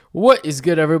What is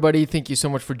good, everybody? Thank you so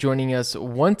much for joining us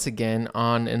once again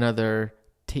on another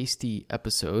tasty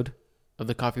episode of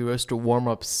the Coffee Roaster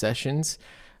warm-up sessions.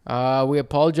 We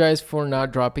apologize for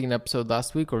not dropping an episode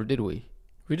last week, or did we?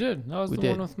 We did. That was the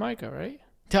one with Micah, right?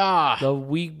 The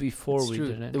week before we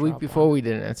didn't. The week before we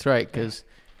didn't. That's right, because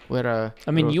we had a.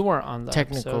 I mean, you weren't on the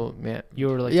technical episode. man. You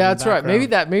were like, yeah, that's right. Maybe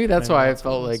that's why I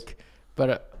felt what it was. like,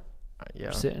 but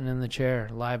yeah, Sitting in the chair,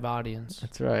 live audience.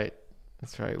 that's right.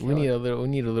 That's right. We need a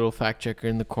little fact checker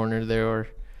in the corner there, or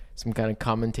some kind of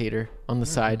commentator on the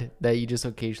side that you just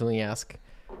occasionally ask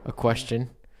a question.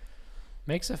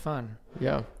 Makes it fun.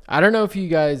 Yeah. I don't know if you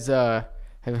guys have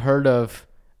heard of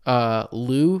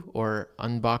Lou or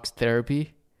Unboxed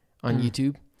Therapy on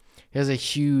YouTube. He has a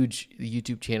huge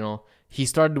YouTube channel. He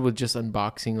started with just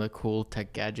unboxing like cool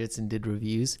tech gadgets and did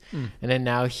reviews. And then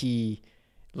now he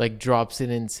like drops an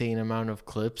insane amount of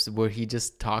clips where he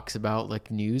just talks about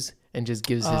like news and just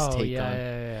gives his take on.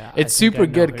 Yeah. It's super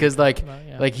good because like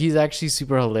he's actually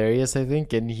super hilarious, I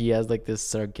think, and he has like this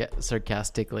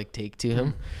sarcastic like take to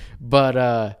him.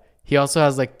 But he also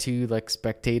has like two like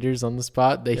spectators on the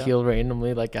spot that he'll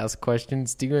randomly like ask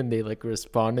questions to, and they like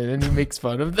respond, and then he makes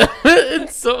fun of them.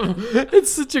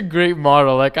 It's such a great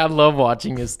model. Like I love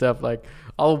watching his stuff. Like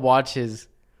I'll watch his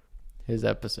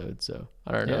episodes. So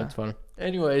I don't know, it's fun.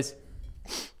 Anyways,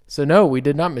 so no, we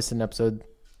did not miss an episode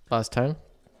last time.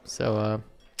 So,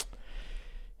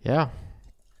 yeah,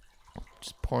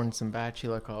 just pouring some batchy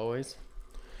like always.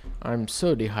 I'm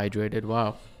so dehydrated.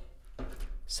 Wow.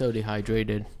 So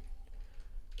dehydrated.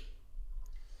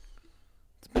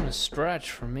 It's been a stretch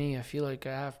for me. I feel like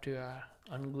I have to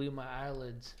unglue my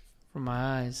eyelids from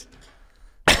my eyes.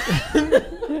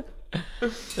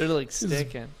 They're like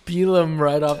sticking. Peel them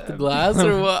right off the glass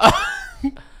or what?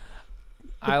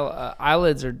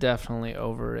 Eyelids are definitely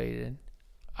overrated.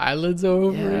 Eyelids are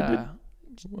overrated? Yeah.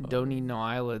 Don't need no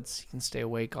eyelids. You can stay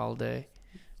awake all day.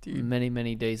 Dude.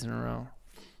 Many days in a row.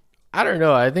 I don't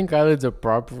know. I think eyelids are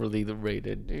properly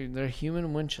rated. Dude, they're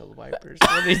human windshield wipers.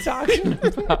 What are you talking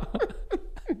about?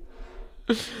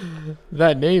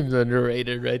 That name's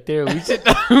underrated right there.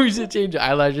 We should change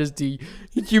eyelashes to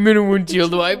human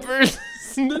windshield wipers.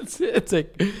 That's it. It's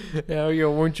like, how are your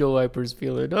windshield wipers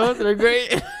feeling? Oh, they're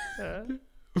great.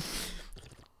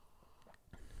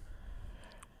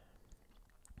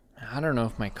 I don't know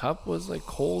if my cup was like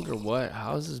cold or what.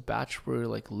 How is this batch brew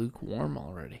like lukewarm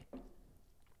already?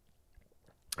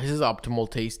 This is optimal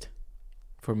taste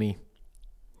for me.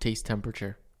 Taste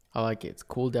temperature. I like it. It's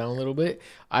cooled down a little bit.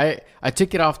 I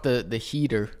took it off the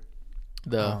heater.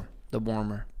 The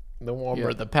warmer. The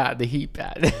warmer, yeah. The heat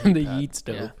pad. The heat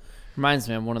stove. Yeah. Reminds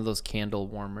me of one of those candle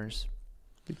warmers.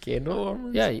 The candle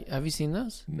warmers? Yeah. Have you seen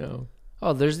those? No.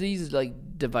 Oh, there's these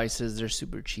like devices. They're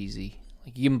super cheesy.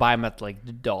 Like you can buy them at like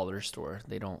the dollar store.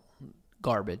 They don't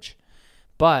garbage.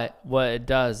 But what it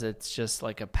does, it's just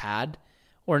like a pad,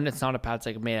 or it's not a pad. It's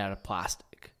like made out of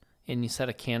plastic. And you set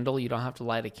a candle. You don't have to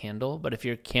light a candle. But if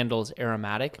your candle is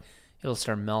aromatic, it'll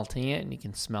start melting it, and you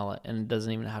can smell it, and it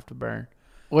doesn't even have to burn.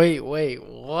 Wait,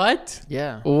 what?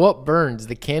 Yeah. What burns?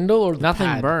 The candle or the Nothing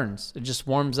pad? burns. It just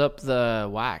warms up the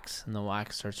wax, and the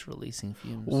wax starts releasing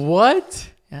fumes. What?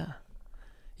 Yeah.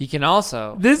 You can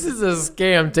also... This is a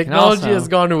scam. Technology has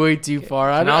gone way too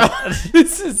far.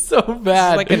 This is so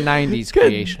bad. It's like a 90s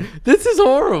creation. This is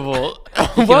horrible.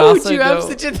 Why would you have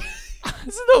such a...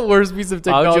 This is the worst piece of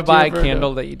technology. Why would you buy a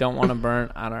candle that you don't want to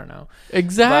burn? I don't know.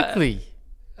 Exactly.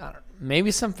 But, I don't know.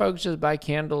 Maybe some folks just buy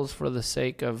candles for the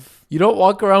sake of... You don't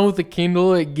walk around with a candle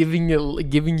like, giving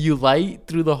you light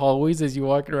through the hallways as you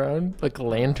walk around, like a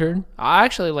lantern. I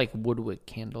actually like woodwick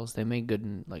candles. They make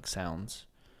good like sounds.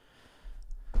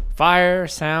 Fire,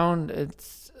 sound,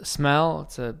 it's smell.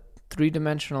 It's a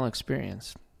 3-dimensional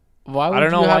experience. I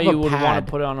don't know why you would want to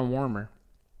put it on a warmer.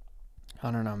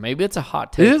 I don't know. Maybe it's a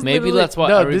hot take. Maybe that's what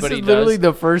everybody does. This is literally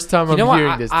the first time I'm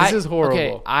hearing this. This is horrible.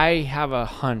 Okay, I have a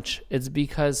hunch. It's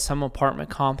because some apartment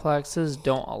complexes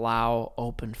don't allow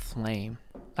open flame.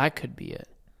 That could be it.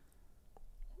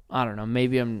 I don't know.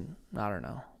 Maybe I don't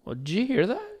know. Well, did you hear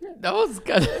that? That was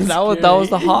kind of that was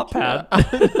the hot pad.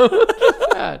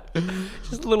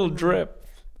 Just a little drip.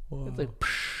 Whoa. It's like,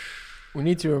 we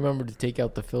need to remember to take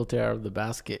out the filter out of the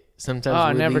basket. Sometimes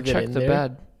I never check the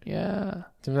bed. Yeah.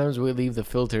 Sometimes we leave the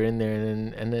filter in there,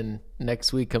 and then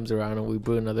next week comes around and we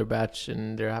brew another batch,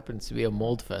 and there happens to be a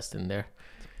mold fest in there.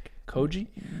 Koji?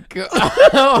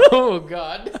 Oh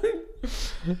God.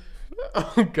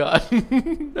 Oh God.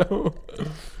 No.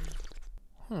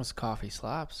 Oh, this coffee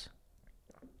slaps.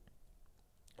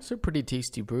 It's a pretty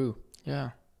tasty brew. Yeah.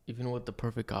 Even with the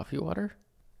perfect coffee water.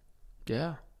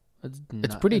 Yeah.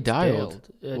 It's pretty dialed.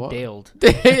 Daled.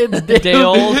 It's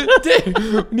Dale.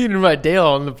 We need to invite Dale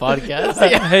on the podcast.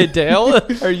 Hey, Dale.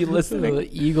 Are you listening? The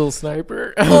Eagle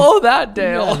Sniper. Oh, that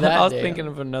Dale. Yeah, that I was Dale. thinking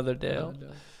of another Dale.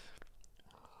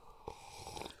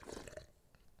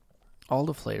 All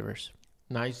the flavors.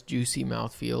 Nice juicy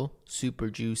mouthfeel.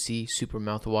 Super juicy. Super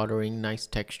mouthwatering. Nice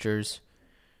textures.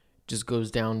 Just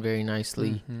goes down very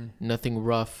nicely. Mm-hmm. Nothing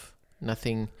rough.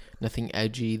 Nothing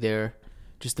edgy there.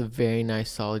 Just a very nice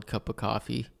solid cup of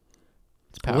coffee.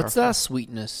 It's powerful. What's that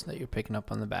sweetness that you're picking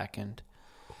up on the back end?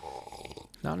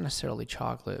 Not necessarily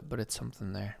chocolate, but it's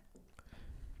something there.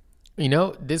 You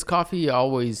know, this coffee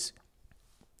always...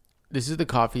 This is the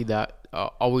coffee that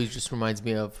always just reminds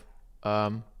me of...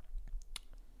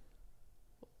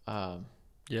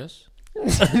 Yes?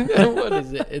 what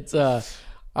is it? It's I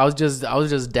was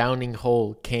just downing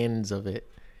whole cans of it.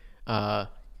 La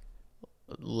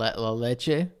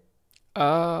leche.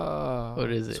 Oh.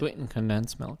 What is it? Sweetened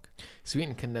condensed milk.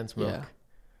 Sweetened condensed milk. Yeah.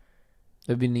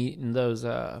 They've been eating those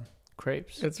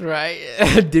crepes. That's right.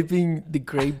 Dipping the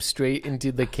grape straight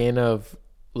into the can of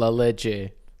la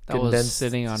leche. That was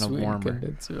sitting on a sweetened warmer.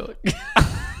 condensed milk.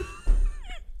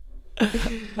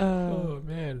 Oh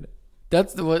man.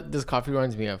 That's what this coffee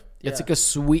reminds me of. It's like a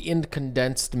sweetened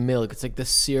condensed milk. It's like the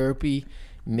syrupy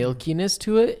milkiness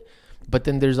to it. But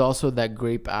then there's also that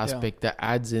grape aspect that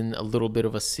adds in a little bit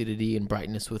of acidity and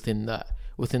brightness within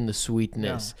the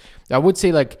sweetness. I would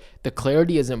say like the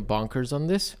clarity isn't bonkers on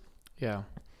this. Yeah.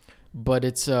 But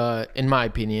it's in my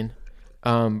opinion.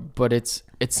 But it's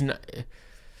not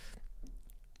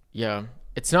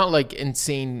it's not like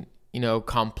insane,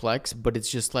 complex, but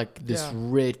it's just like this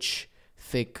rich,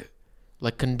 thick,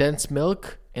 like condensed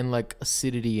milk and like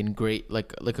acidity and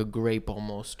like a grape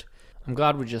almost. I'm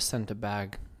glad we just sent a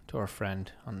bag to our friend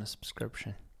on the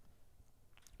subscription.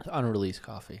 It's unreleased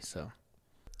coffee, so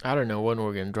I don't know when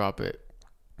we're gonna drop it.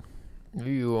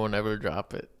 Maybe we won't ever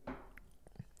drop it.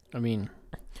 I mean,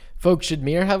 folks, should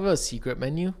Mir have a secret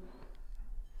menu?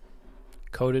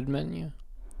 Coded menu?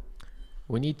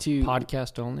 We need to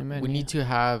podcast only menu? We need to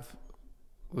have.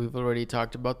 We've already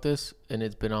talked about this, and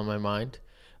it's been on my mind.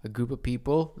 A group of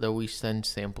people that we send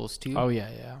samples to. Oh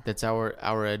yeah. That's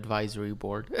our advisory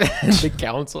board, the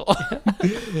council,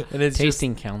 and it's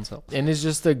tasting council. And it's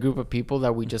just a group of people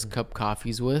that we just cup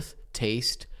coffees with,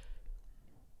 taste,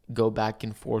 go back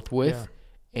and forth with,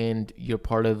 and you're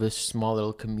part of this small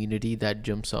little community that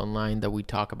jumps online that we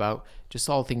talk about just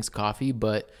all things coffee,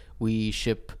 but we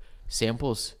ship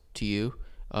samples to you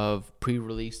of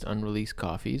pre-released, unreleased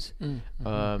coffees.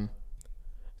 It's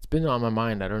been on my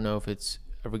mind. I don't know if it's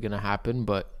ever gonna happen,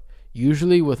 but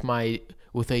usually with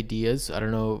ideas, I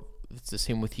don't know if it's the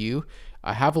same with you.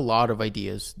 I have a lot of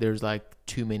ideas. There's like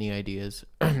too many ideas.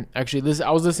 Actually,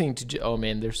 I was listening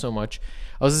to there's so much.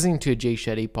 I was listening to a Jay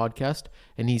Shetty podcast,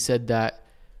 and he said that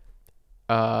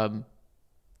the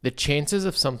chances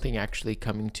of something actually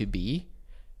coming to be,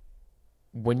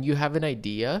 when you have an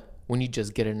idea, when you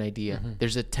just get an idea,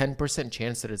 there's a 10%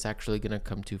 chance that it's actually gonna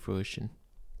come to fruition.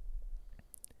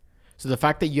 So the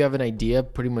fact that you have an idea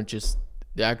pretty much just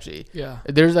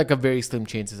there's like a very slim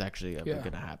chance it's actually ever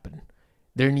going to happen.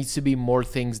 There needs to be more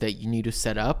things that you need to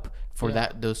set up for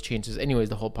those chances. Anyways,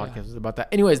 the whole podcast is about that.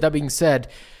 Anyways, that being said,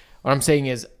 what I'm saying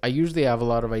is I usually have a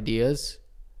lot of ideas,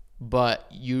 but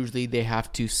usually they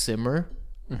have to simmer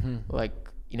like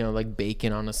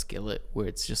bacon on a skillet where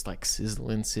it's just like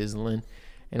sizzling.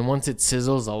 And once it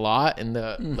sizzles a lot and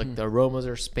the aromas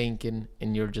are spanking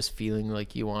and you're just feeling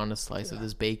like you want a slice of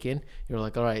this bacon, you're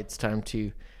like, all right, it's time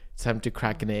to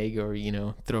crack an egg or,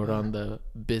 throw it on the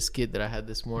biscuit that I had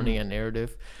this morning at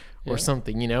Narrative or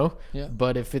something, Yeah.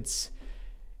 But if it's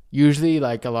usually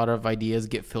like a lot of ideas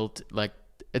get filled, like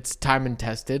it's time and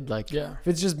tested. Like if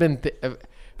it's just been, if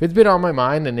it's been on my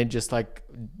mind and it just like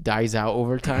dies out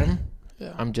over time,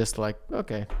 I'm just like,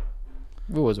 okay,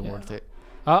 it wasn't worth it.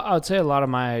 I would say a lot of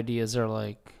my ideas are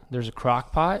like, there's a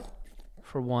crock pot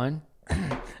for one.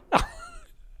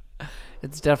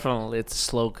 It's a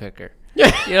slow cooker.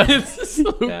 It's a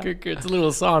slow cooker. It's a little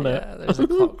sauna. Yeah, there's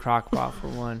a crock pot for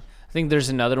one. I think there's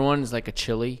another one. It's like a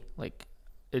chili. Like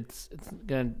it's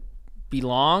gonna be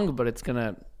long, but it's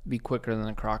gonna be quicker than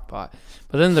a crock pot.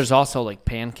 But then there's also like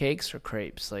pancakes or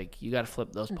crepes. Like you got to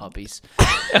flip those puppies.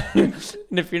 And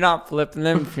if you're not flipping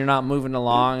them, if you're not moving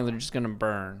along, they're just gonna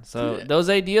burn. So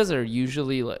those ideas are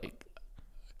usually like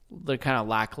they're kind of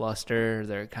lackluster.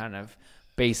 They're kind of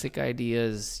basic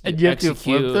ideas. And you have to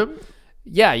flip them.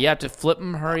 Yeah, you have to flip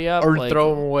them. Hurry up, or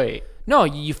throw them away. No,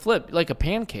 you flip like a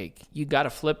pancake. You got to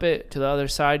flip it to the other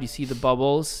side. You see the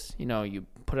bubbles. You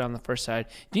put it on the first side.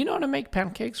 Do you know how to make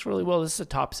pancakes really well? This is a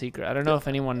top secret. I don't know if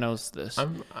anyone knows this.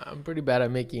 I'm pretty bad at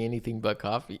making anything but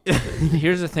coffee.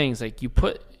 Here's the thing: is like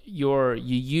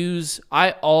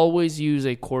I always use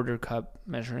a 1/4 cup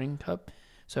measuring cup,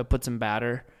 so I put some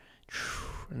batter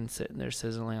and sitting there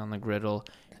sizzling on the griddle.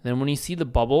 And then when you see the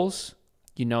bubbles,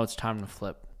 you know it's time to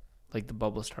flip. Like the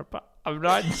bubbles start. I'm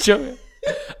not joking.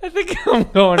 I think I'm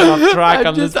going off track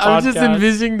on this podcast. I'm just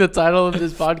envisioning the title of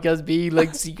this podcast being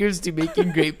like "Secrets to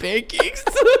Making Great Pancakes."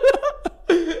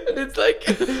 It's like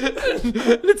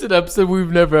it's an episode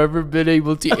we've never ever been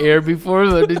able to air before,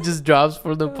 but it just drops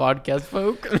for the podcast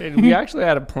folk. And we actually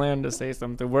had a plan to say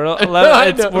something. We're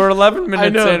 11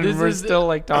 minutes in, and we're still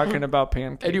like talking about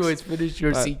pancakes. Anyways, finish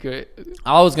your secret.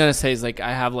 All I was gonna say is like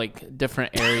I have like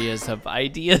different areas of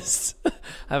ideas. I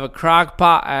have a crock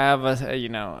pot. I have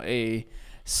a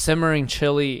simmering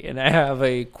chili, and I have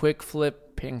a quick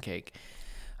flip pancake.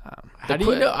 How do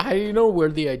you know where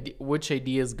which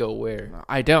ideas go where?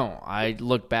 I don't. I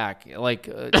look back. Like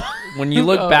when you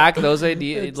look back, those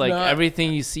ideas, like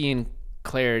everything you see in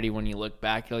clarity when you look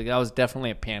back, you're like, that was definitely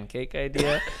a pancake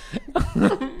idea.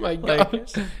 Oh my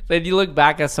gosh. Then you look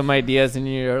back at some ideas and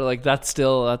you're like, that's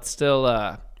still in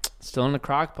the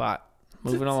crock pot,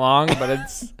 moving along, but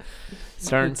it's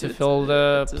starting to fill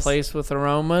the place with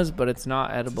aromas, but it's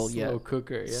not edible yet. Slow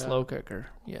cooker, yeah. Slow cooker,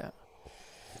 yeah.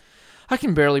 I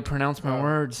can barely pronounce my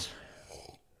words.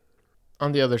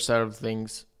 On the other side of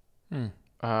things,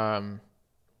 I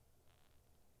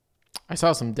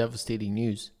saw some devastating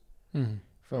news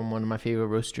from one of my favorite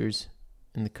roasters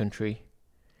in the country.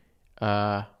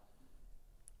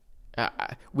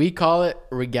 We call it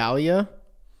Regalia,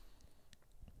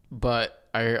 but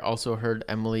I also heard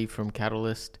Emily from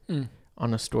Catalyst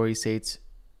on a story say it's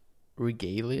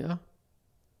Regalia.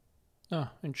 Oh,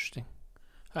 interesting.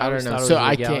 I don't know. So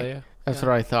I can't. That's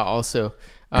what I thought also.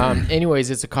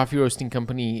 Anyways, it's a coffee roasting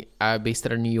company based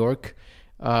out of New York.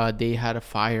 They had a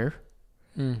fire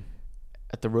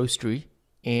at the roastery,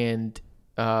 and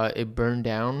it burned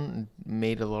down,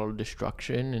 made a lot of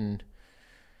destruction, and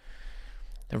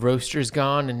the roaster's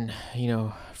gone, and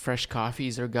fresh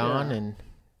coffees are gone, and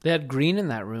they had green in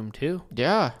that room too.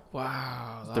 Yeah.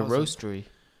 Wow. The roastery.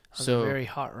 So a very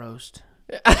hot roast.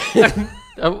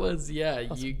 That was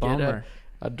you get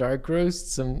a dark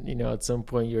roast. At some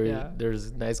point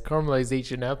there's nice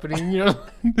caramelization happening,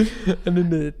 and then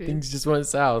the things just went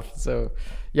south. So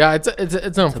yeah,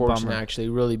 it's unfortunate actually,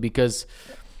 really, because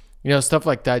stuff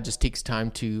like that just takes time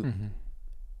to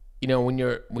when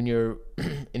you're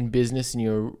in business and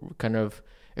you're kind of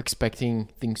expecting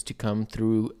things to come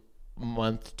through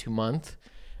month to month,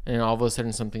 and all of a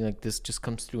sudden something like this just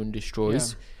comes through and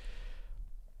destroys.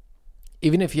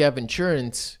 Even if you have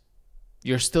insurance,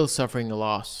 you're still suffering a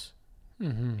loss.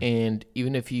 And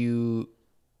even if you're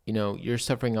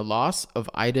suffering a loss of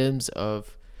items,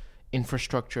 of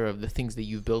infrastructure, of the things that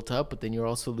you've built up, but then you're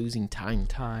also losing time.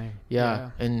 Yeah.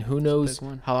 And who knows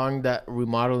how long that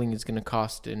remodeling is going to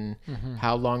cost, and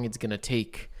how long it's going to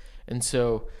take. And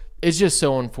so it's just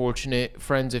so unfortunate.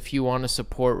 Friends, if you want to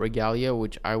support Regalia,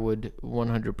 which I would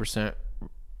 100%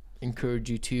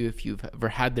 encourage you to, if you've ever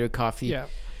had their coffee.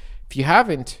 If you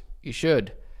haven't, you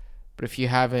should. But if you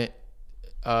haven't,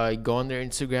 go on their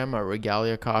Instagram at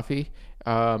Regalia Coffee,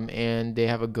 and they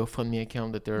have a GoFundMe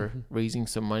account that they're raising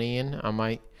some money in. I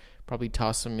might probably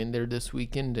toss them in there this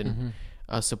weekend and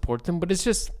support them. But it's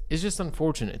just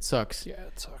unfortunate. It sucks. Yeah,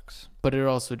 it sucks. But it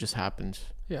also just happens.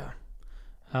 Yeah.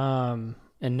 And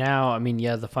now,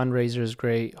 the fundraiser is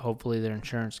great. Hopefully their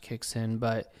insurance kicks in.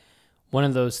 But one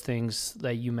of those things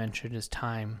that you mentioned is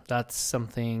time. That's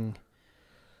something...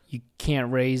 You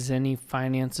can't raise any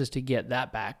finances to get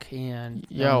that back, and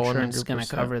insurance is going to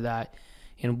cover that.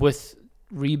 And with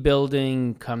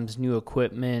rebuilding comes new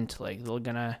equipment. Like, they're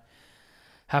going to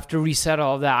have to reset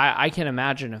all of that. I can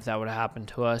imagine if that would have happened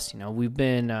to us. We've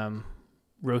been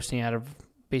roasting out of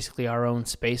basically our own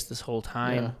space this whole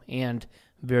time, and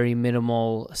very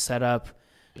minimal setup.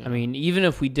 Even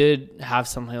if we did have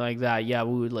something like that,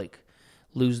 we would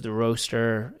lose the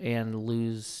roaster and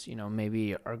lose,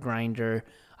 maybe our grinder.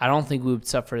 I don't think we would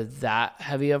suffer that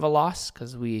heavy of a loss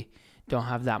because we don't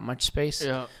have that much space.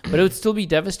 Yeah. But it would still be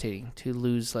devastating to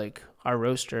lose our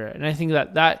roaster. And I think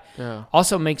that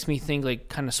also makes me think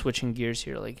kind of switching gears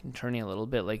here, and turning a little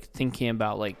bit, thinking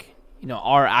about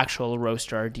our actual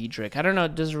roaster, our Diedrich. I don't know,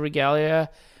 does Regalia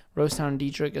roast on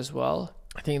Diedrich as well?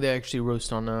 I think they actually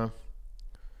roast on a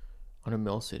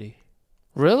Mill City.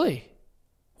 Really?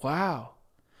 Wow.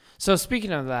 So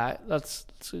speaking of that, that's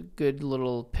a good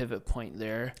little pivot point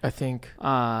there. I think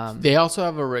they also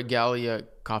have a Regalia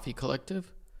Coffee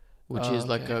Collective, which is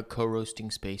like a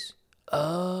co-roasting space.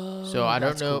 Oh, So I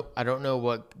don't know. cool. I don't know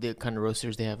what the kind of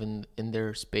roasters they have in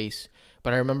their space,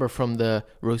 but I remember from the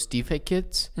roast defect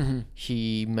kits,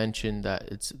 he mentioned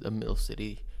that it's a Mill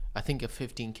City. I think a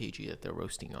 15 kg that they're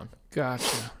roasting on.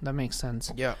 Gotcha. That makes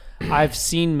sense. Yeah. I've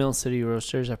seen Mill City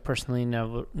roasters. I've personally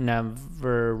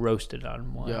never roasted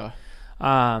on one. Yeah.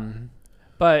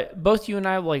 But both you and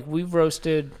I, like, we've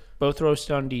both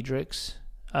roasted on Diedrich's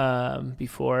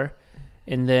before.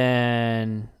 And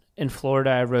then in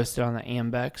Florida, I roasted on the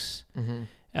Ambex. Mm-hmm.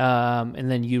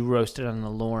 And then you roasted on the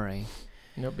Loring.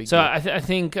 No big So deal. I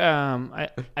think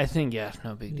yeah,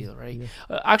 no big deal, right? Yeah.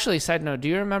 Actually, side note, do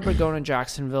you remember going to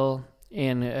Jacksonville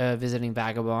and visiting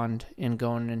Vagabond and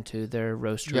going into their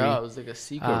roastery? Yeah, it was like a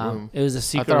secret room. It was a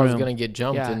secret I thought room. I was gonna get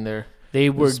jumped in there. They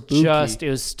were spooky. it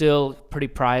was still pretty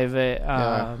private.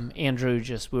 Andrew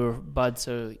we were buds,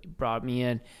 so he brought me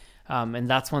in. And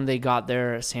that's when they got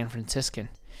their San Franciscan.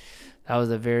 That was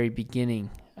the very beginning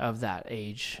of that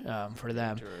age for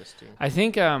them. Interesting. I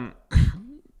think the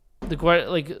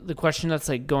question that's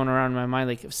like going around in my mind,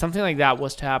 like if something like that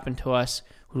was to happen to us,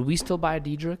 would we still buy a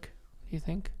Diedrich? Do you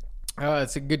think?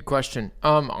 It's a good question.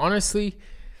 Honestly,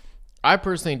 I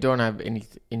personally don't have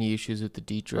any issues with the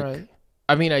Diedrich. Right.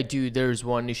 I mean, I do. There's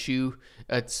one issue.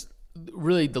 It's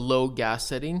really the low gas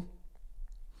setting.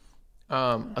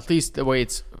 At least the way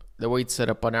it's set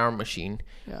up on our machine,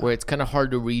 where it's kind of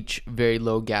hard to reach very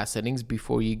low gas settings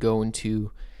before you go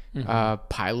into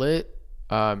pilot.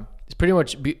 It's pretty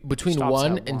much between Stops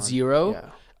 1 at and 1.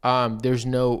 0. Yeah. There's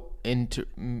no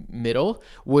middle,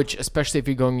 which especially if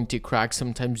you're going into crack,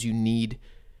 sometimes you need.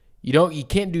 You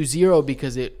can't do 0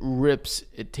 because it rips.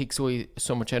 It takes away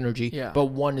so much energy. Yeah. But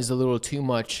 1 is a little too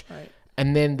much. Right.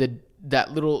 And then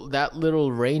that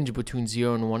little range between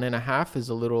 0 and 1.5 is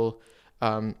a little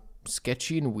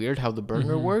sketchy and weird how the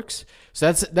burner works.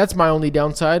 So that's my only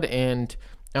downside. And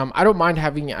I don't mind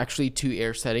having actually 2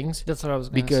 air settings. That's what I was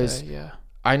going to say. Yeah.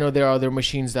 I know there are other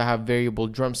machines that have variable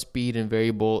drum speed and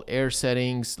variable air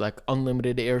settings, like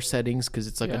unlimited air settings, because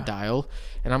it's like a dial.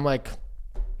 And I'm like,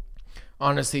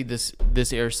 honestly, this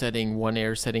air setting, one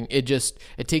air setting, it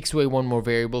takes away one more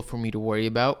variable for me to worry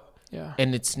about. Yeah.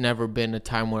 And it's never been a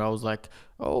time where I was like,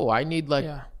 oh, I need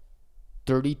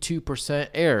 32%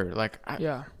 air. Like,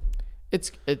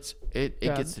 it gets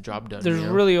the job done. There's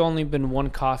really only been one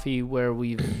coffee where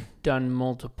we've done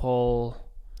multiple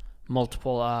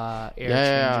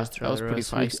air changes throughout that was pretty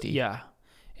feisty.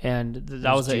 And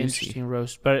that was an interesting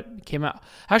roast, but it came out.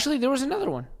 Actually, there was another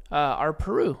one. Our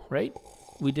Peru, right?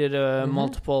 We did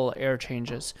multiple air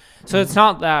changes. So it's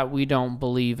not that we don't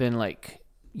believe in like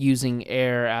using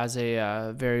air as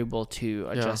a variable to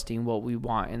adjusting what we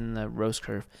want in the roast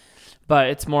curve, but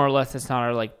it's more or less, it's not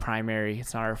our like primary,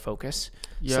 it's not our focus.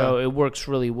 So it works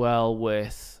really well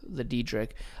with the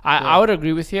Diedrich. I would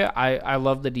agree with you. I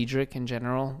love the Diedrich in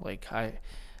general. Like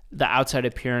the outside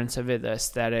appearance of it, the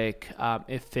aesthetic,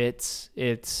 it fits.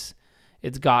 It's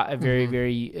got a very,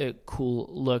 very cool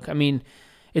look. I mean,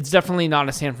 it's definitely not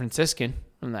a San Franciscan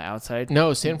from the outside.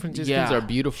 No, San Franciscans are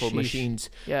beautiful machines.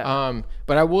 Yeah.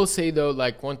 But I will say though,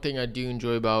 like one thing I do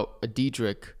enjoy about a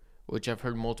Diedrich, which I've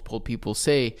heard multiple people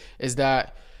say, is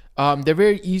that they're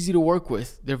very easy to work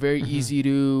with. They're very easy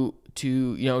to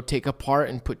take apart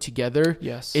and put together.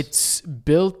 Yes. It's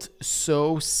built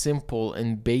so simple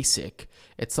and basic.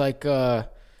 It's like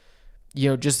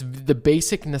just the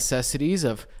basic necessities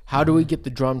of how do we get the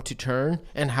drum to turn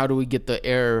and how do we get the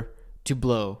air to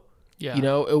blow. Yeah.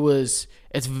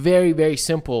 It's very, very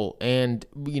simple. And,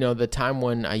 the time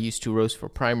when I used to roast for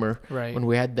primer, when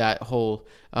we had that whole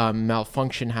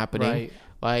malfunction happening,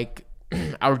 like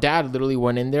our dad literally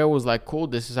went in there, was like, cool,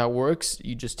 this is how it works.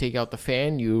 You just take out the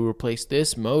fan, you replace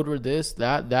this motor, this,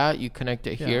 that, you connect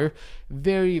it here.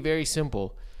 Very, very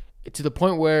simple. To the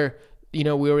point where, we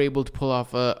were able to pull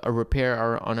off a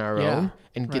repair on our own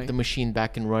and get the machine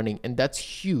back and running. And that's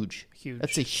huge.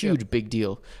 That's a huge, big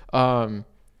deal.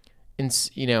 And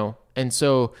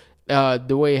so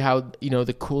the way how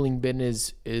the cooling bin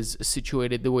is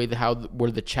situated, the way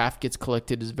where the chaff gets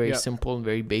collected is very simple and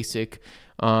very basic.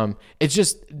 It's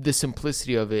just the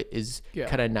simplicity of it is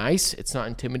kind of nice. It's not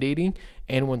intimidating,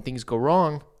 and when things go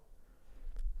wrong,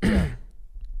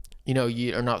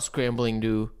 you are not scrambling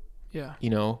to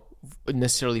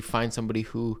necessarily find somebody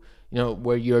who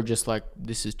where you're just like,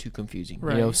 this is too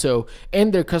confusing, so,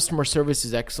 and their customer service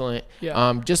is excellent.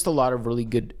 Just a lot of really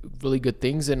good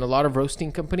things, and a lot of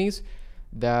roasting companies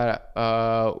that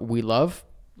we love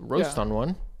roast on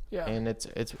one, and it's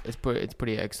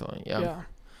pretty excellent.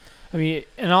 I mean,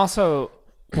 and also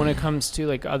when it comes to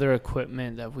like other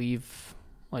equipment that we've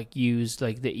like used,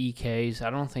 like the EKs, I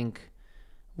don't think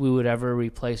we would ever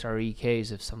replace our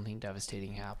EKs if something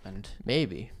devastating happened.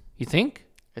 Maybe. You think?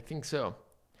 I think so.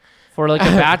 For like a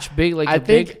batch big, like I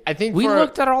think we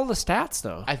looked at all the stats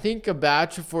though. I think the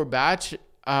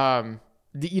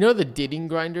Ditting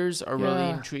grinders are really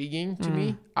intriguing to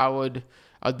me.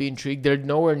 I'd be intrigued. They're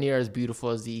nowhere near as beautiful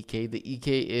as the EK. The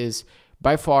EK is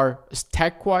by far,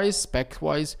 tech-wise,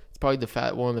 spec-wise, it's probably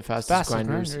one of the fastest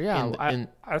grinders. Yeah,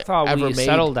 I thought we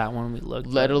settled that when we looked.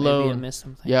 Let alone, maybe I missed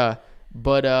something. Yeah,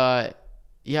 but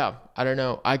yeah, I don't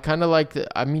know. I kind of like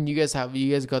you guys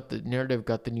got the Narrative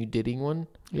got the new Ditting one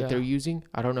that they're using.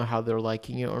 I don't know how they're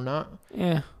liking it or not.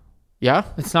 Yeah. Yeah?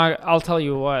 It's not. I'll tell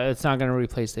you what. It's not going to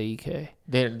replace the EK.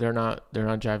 They're not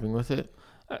jiving with it.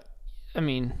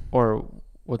 Or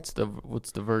what's the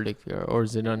verdict there? Or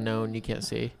is it unknown? You can't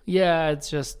say. Yeah, it's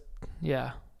just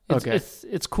okay.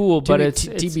 It's cool, but it's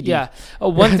TBD. Yeah.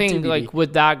 One thing like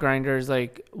with that grinder is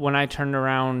like when I turned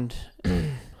around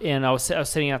and I was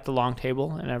sitting at the long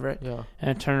table in Everett. Yeah. And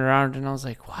I turned around and I was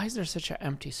like, why is there such an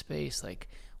empty space? Like,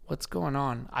 what's going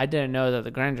on? I didn't know that the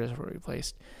grinders were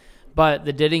replaced. But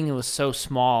the Ditting was so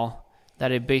small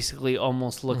that it basically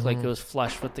almost looked like it was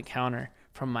flush with the counter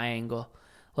from my angle.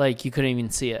 Like you couldn't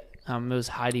even see it. It was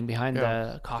hiding behind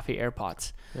the coffee air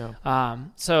pots. Yeah.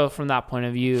 So from that point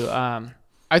of view, I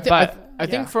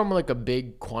think from like a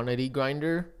big quantity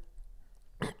grinder,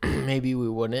 maybe we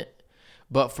wouldn't.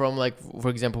 But from like, for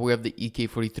example, we have the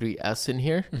EK43S in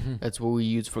here. Mm-hmm. That's what we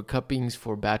use for cuppings,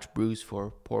 for batch brews,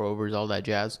 for pour overs, all that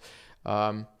jazz.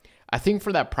 I think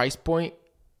for that price point,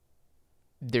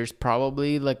 there's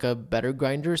probably like a better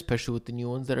grinder, especially with the new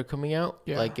ones that are coming out.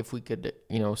 Yeah. Like if we could,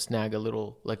 snag a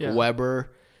little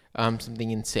Weber,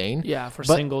 something insane. Yeah,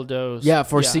 single dose. Yeah,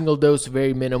 single dose,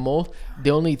 very minimal.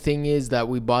 The only thing is that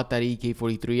we bought that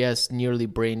EK43S nearly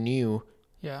brand new.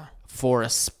 Yeah. For a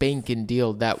spanking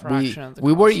deal that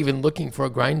we weren't even looking for a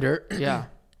grinder. Yeah.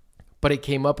 But it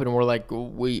came up and we're like,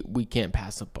 we can't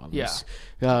pass up on this.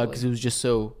 Because it was just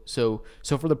so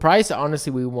for the price,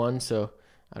 honestly, we won. So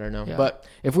I don't know. Yeah. But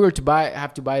if we were to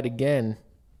have to buy it again.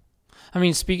 I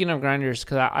mean, speaking of grinders,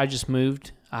 because I just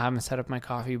moved. I haven't set up my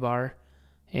coffee bar.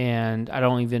 And I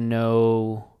don't even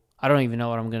know what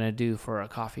I'm going to do for a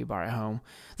coffee bar at home.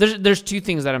 There's two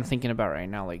things that I'm thinking about right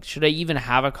now. Like, should I even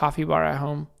have a coffee bar at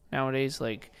home nowadays?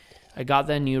 Like, I got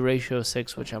that new Ratio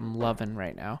 6, which I'm loving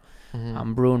right now. Mm-hmm.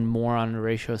 I'm brewing more on the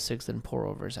Ratio 6 than pour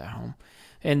overs at home.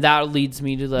 And that leads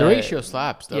me to the Ratio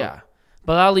slaps, though. Yeah.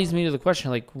 But that leads me to the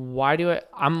question, like, why do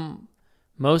I'm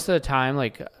most of the time,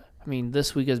 like, I mean,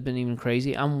 this week has been even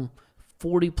crazy. I'm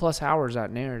 40 plus hours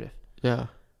at Narrative. Yeah.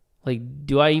 Like,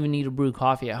 do I even need to brew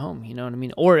coffee at home? You know what I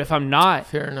mean? Or if I'm not,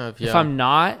 fair enough. Yeah. If I'm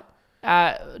not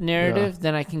at Narrative,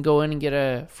 then I can go in and get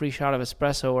a free shot of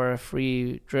espresso or a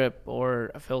free drip or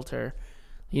a filter.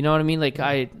 You know what I mean? Like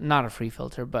not a free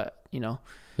filter, but Yeah.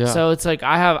 So it's like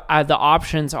the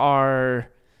options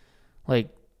are like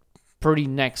pretty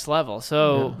next level.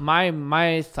 So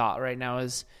my thought right now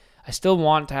is I still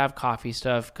want to have coffee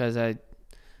stuff because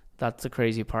that's the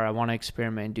crazy part. I want to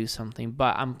experiment and do something,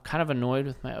 but I'm kind of annoyed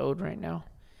with my Ode right now.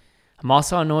 I'm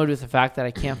also annoyed with the fact that I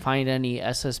can't find any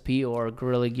SSP or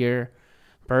Gorilla Gear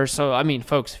burrs. So, I mean,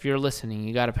 folks, if you're listening,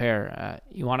 you got a pair.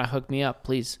 You want to hook me up,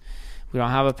 please. We don't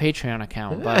have a Patreon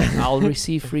account, but I'll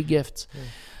receive free gifts.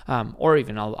 Or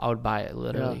even I would buy it,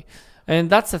 literally. Yeah. And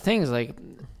that's the thing is, like,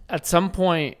 at some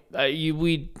point,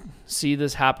 we see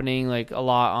this happening, like, a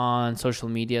lot on social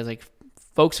media. It's like,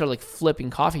 folks are like flipping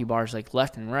coffee bars like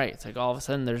left and right. It's like all of a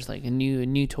sudden there's like a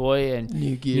new toy and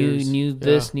new gears, new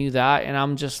this, new that, and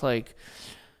I'm just like,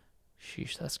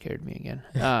 sheesh, that scared me again.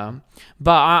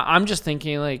 But I'm just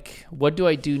thinking like, what do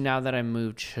I do now that I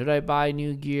moved? Should I buy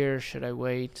new gear? Should I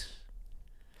wait?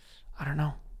 I don't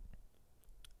know.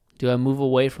 Do I move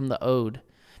away from the Ode?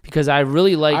 Because I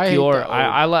really like I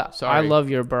love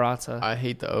your Baratza. I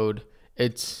hate the Ode.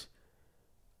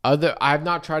 I've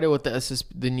not tried it with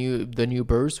the new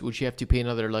burrs, which you have to pay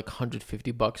another like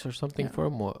 $150 or something for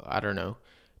them. Well, I don't know.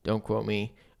 Don't quote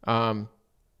me.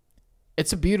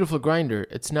 It's a beautiful grinder.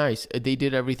 It's nice. They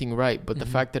did everything right, but the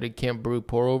fact that it can't brew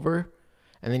pour over,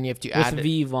 and then you have to add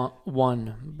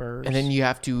V1 burrs, and then you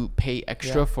have to pay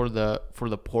extra for the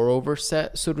pour over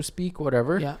set, so to speak,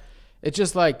 whatever. Yeah. It's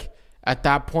just like at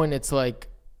that point, it's like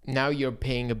now you're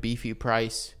paying a beefy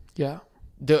price. Yeah.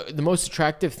 The most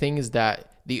attractive thing is that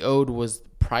the Ode was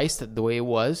priced the way it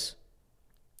was,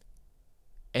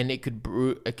 and it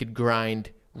could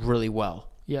grind really well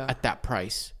at that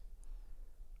price.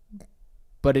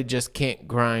 But it just can't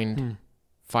grind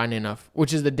fine enough,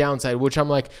 which is the downside, which I'm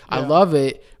like, I love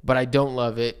it, but I don't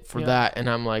love it for that. And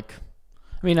I'm like,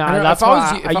 I mean, that's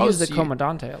why I use the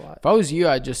Comandante a lot. If I was you,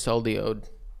 I'd just sell the Ode.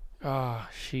 Oh,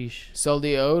 sheesh. Sell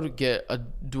the ode, get a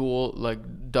dual,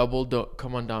 like double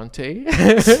Comandante,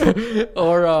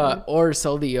 or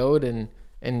sell the ode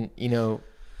and you know,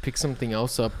 pick something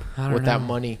else up with that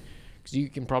money, because you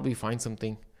can probably find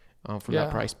something for that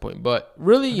price point. But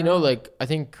really, you know, like I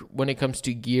think when it comes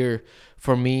to gear,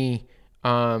 for me,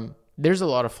 there's a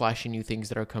lot of flashy new things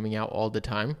that are coming out all the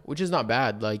time, which is not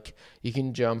bad. Like you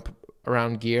can jump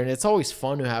around gear, and it's always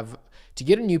fun to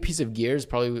get a new piece of gear is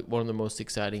probably one of the most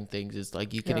exciting things. Is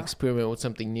like you can experiment with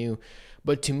something new.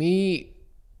 But to me,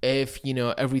 if you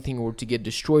know everything were to get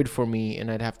destroyed for me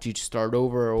and I'd have to start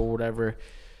over or whatever,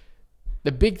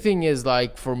 the big thing is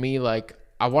like for me, like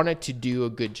I wanted to do a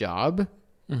good job,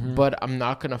 but I'm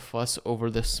not gonna fuss over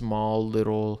the small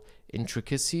little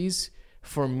intricacies.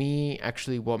 For me,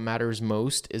 actually, what matters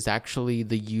most is actually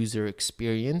the user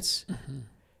experience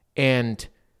and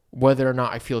whether or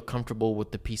not I feel comfortable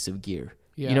with the piece of gear.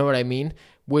 Yeah. You know what I mean?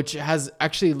 Which has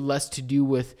actually less to do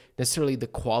with necessarily the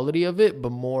quality of it,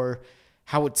 but more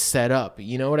how it's set up.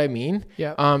 You know what I mean?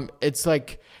 Yeah. It's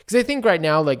like, because I think right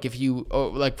now, like if you,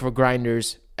 like for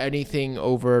grinders, anything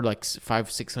over like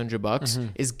 $500-600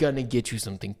 is going to get you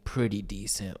something pretty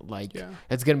decent. Like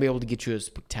it's going to be able to get you a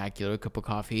spectacular cup of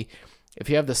coffee. If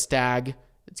you have the Stag,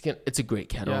 it's a great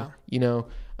kettle, you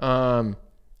know?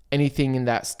 Anything in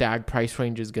that Stag price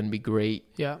range is going to be great.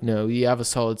 Yeah. You know, you have a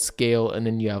solid scale, and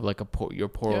then you have like your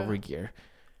pour over gear.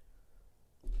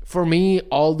 For me,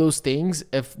 all those things,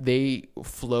 if they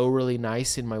flow really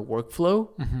nice in my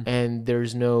workflow and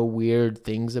there's no weird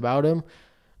things about them,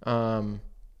 and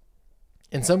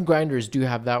some grinders do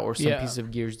have that, or some pieces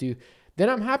of gears do, then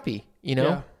I'm happy, you know?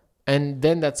 Yeah. And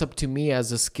then that's up to me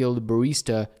as a skilled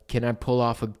barista. Can I pull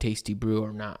off a tasty brew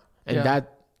or not? And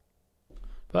that...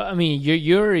 But I mean,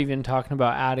 you're even talking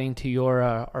about adding to your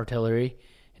artillery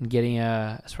and getting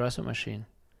a espresso machine.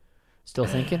 Still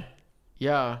thinking?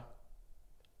 Yeah.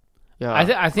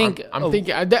 I think I'm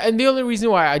thinking, and the only reason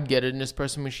why I'd get an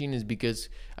espresso machine is because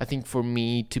I think for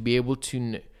me to be able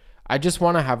to, I just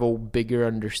want to have a bigger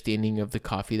understanding of the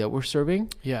coffee that we're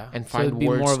serving. Yeah, and find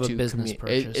words more of a business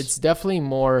purchase. It's definitely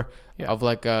more of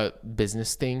like a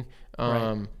business thing,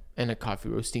 and a coffee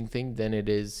roasting thing than it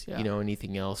is, you know,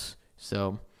 anything else.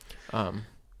 So,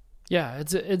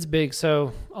 it's big.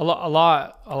 So a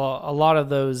lot of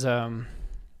those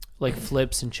like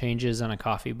flips and changes on a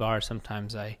coffee bar.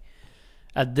 Sometimes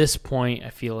at this point, I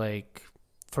feel like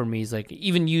for me, it's like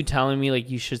even you telling me like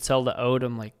you should sell the ode.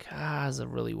 I'm like, is it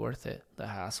really worth it? The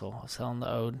hassle of selling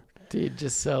the ode. Dude,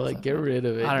 just sell it. Get rid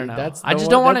of it. I don't know. I just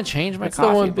don't want to change my coffee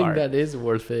bar. That's the one thing that is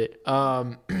worth it.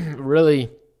 Really,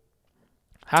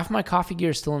 half my coffee gear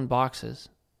is still in boxes.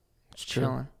 It's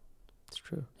chilling. It's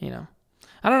true. You know,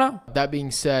 I don't know. That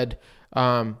being said,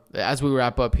 as we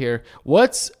wrap up here,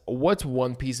 what's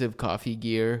one piece of coffee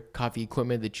gear, coffee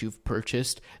equipment that you've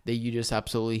purchased that you just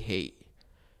absolutely hate,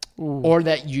 or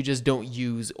that you just don't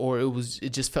use, or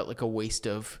it just felt like a waste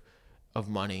of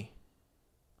money?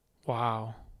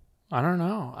 Wow, I don't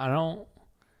know. I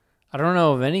don't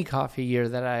know of any coffee gear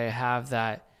that I have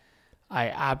that I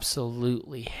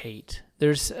absolutely hate.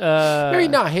 There's maybe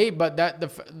not hate, but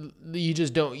you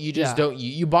just don't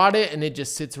you bought it and it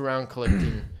just sits around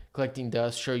collecting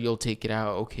dust. Sure, you'll take it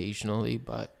out occasionally,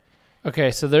 but okay.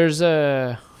 So there's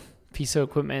a piece of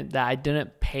equipment that I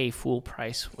didn't pay full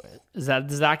price with.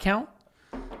 Does that count?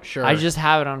 Sure. I just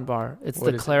have it on bar. It's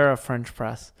the Clara French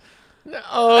press.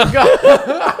 Oh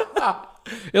god.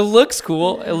 It looks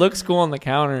cool. It looks cool on the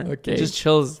counter. Okay. It just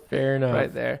chills. Fair enough.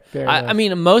 Right there. I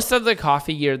mean, most of the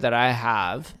coffee gear that I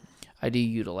have, I do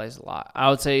utilize a lot. I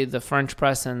would say the French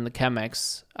press and the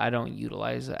Chemex, I don't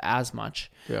utilize as much.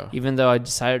 Yeah. Even though I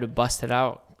decided to bust it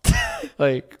out.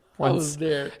 Like once. I was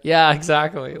there. Yeah,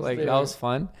 exactly. Like that was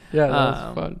fun. Yeah, that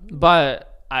was fun.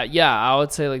 But I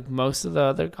would say like most of the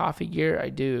other coffee gear I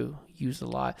do use a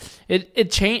lot.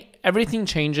 Everything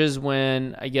changes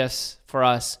when, I guess for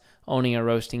us, owning a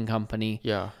roasting company.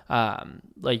 Yeah.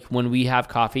 Like when we have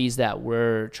coffees that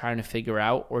we're trying to figure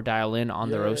out or dial in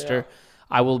on the roaster. Yeah.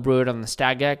 I will brew it on the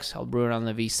Stag X. I'll brew it on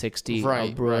the V60.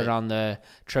 I'll brew it on the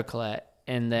Tricolette,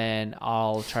 and then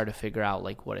I'll try to figure out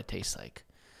like what it tastes like.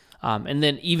 And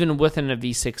then even within a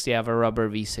V60, I have a rubber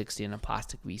V60 and a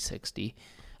plastic V60.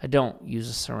 I don't use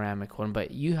a ceramic one,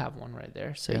 but you have one right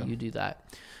there, so you do that.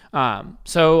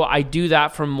 So I do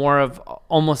that from more of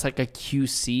almost like a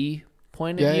QC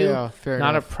point of view, not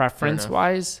enough. A preference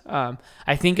wise.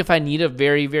 I think if I need a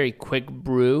very, very quick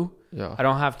brew, I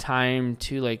don't have time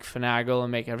to like finagle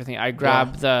and make everything. I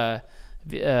grab the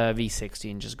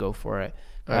V60 and just go for it.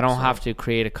 Excellent. I don't have to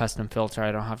create a custom filter.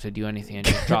 I don't have to do anything. I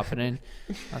just drop it in.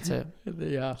 That's it.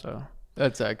 Yeah. So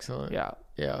that's excellent.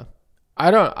 Yeah.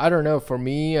 I don't know. For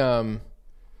me, I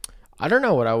don't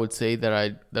know what I would say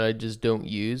that I just don't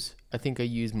use. I think I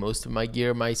use most of my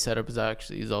gear. My setup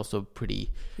is also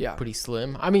pretty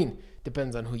slim. I mean,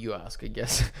 depends on who you ask, I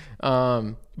guess.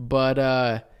 But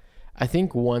I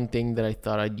think one thing that I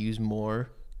thought I'd use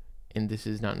more, and this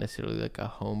is not necessarily like a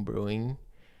home brewing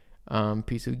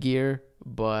piece of gear,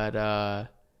 but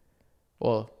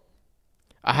well,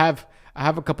 I have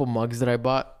a couple mugs that I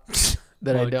bought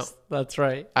that mugs. I don't. That's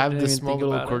right. I have the small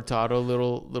little Cortado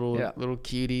little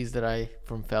cuties that I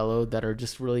from Fellow that are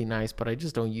just really nice, but I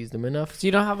just don't use them enough. So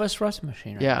you don't have an espresso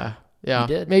machine, right? Yeah. Yeah, you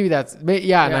did. Maybe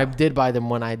and I did buy them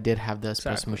when I did have the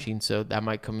espresso machine, so that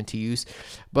might come into use.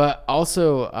 But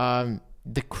also,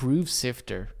 the Groove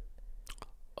Sifter.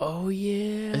 Oh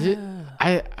yeah. Is it?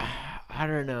 I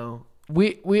don't know.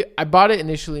 I bought it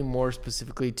initially more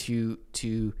specifically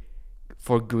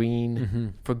for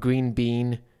green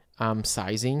bean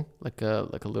sizing, like a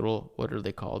little, what are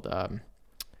they called?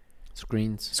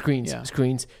 Screens.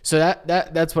 So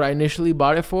that's what I initially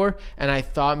bought it for, and I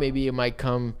thought maybe it might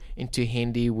come into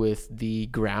handy with the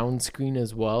ground screen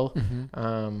as well.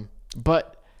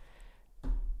 But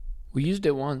we used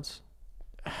it once.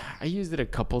 I used it a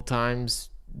couple times.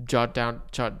 Jot down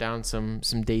some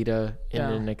data in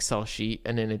an Excel sheet,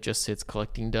 and then it just sits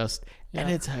collecting dust, and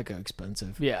it's hecka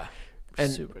expensive. Yeah,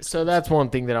 and so that's one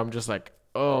thing that I'm just like,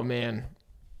 oh man,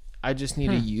 I just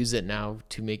need to use it now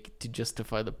to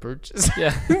justify the purchase.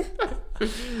 Yeah.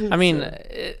 I mean,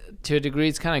 to a degree,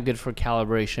 it's kind of good for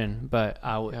calibration, but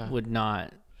I would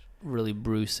not really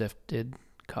brew sifted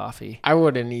coffee. I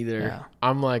wouldn't either. Yeah.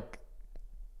 I'm like,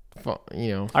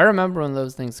 I remember when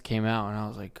those things came out, and I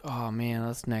was like, oh man,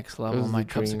 that's next level. My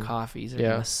cups of coffees are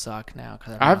going to suck now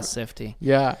because I'm not sifty.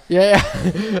 Yeah.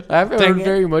 I haven't heard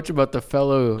very much about the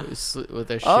Fellow with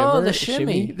the shimmer. Oh, the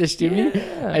shimmy. The shimmy.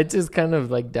 Yeah. It just kind of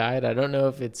like died. I don't know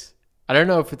if it's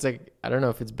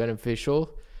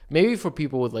beneficial. Maybe for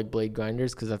people with like blade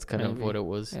grinders, because that's kind of what it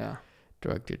was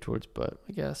directed towards. But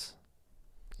I guess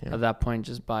at that point,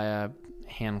 just buy a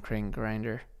hand crank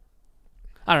grinder.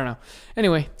 I don't know.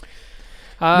 Anyway,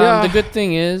 the good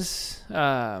thing is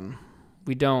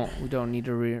we don't need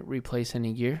to replace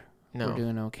any gear. No. We're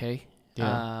doing okay.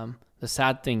 Yeah. The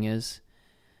sad thing is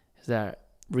that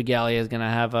Regalia is gonna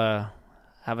have a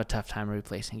tough time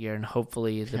replacing gear, and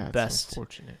hopefully the best.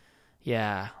 Unfortunate.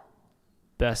 Yeah,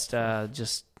 best.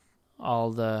 Just all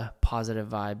the positive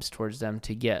vibes towards them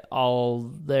to get all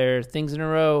their things in a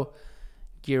row: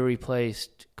 gear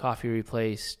replaced, coffee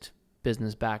replaced,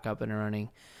 business back up and running.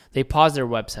 They paused their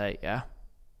website, yeah?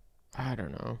 I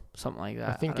don't know. Something like that.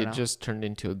 I think it just turned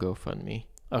into a GoFundMe.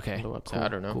 Okay. On the website. Cool. I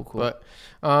don't know. Cool. But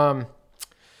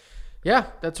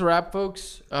that's a wrap,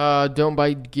 folks. Don't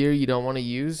buy gear you don't want to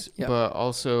use, but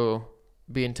also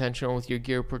be intentional with your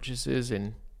gear purchases.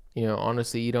 And,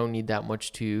 honestly, you don't need that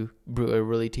much to brew a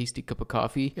really tasty cup of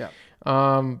coffee. Yeah.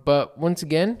 But once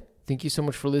again, thank you so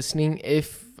much for listening.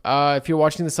 If you're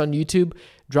watching this on YouTube,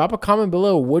 drop a comment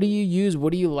below. What do you use?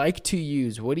 What do you like to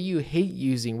use? What do you hate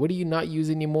using? What do you not use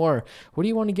anymore? What do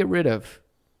you want to get rid of?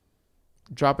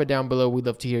 Drop it down below. We'd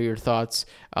love to hear your thoughts.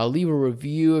 Leave a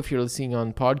review if you're listening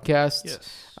on podcasts.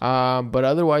 Yes. But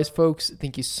otherwise, folks,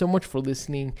 thank you so much for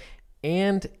listening.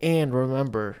 And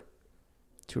remember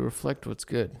to reflect what's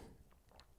good.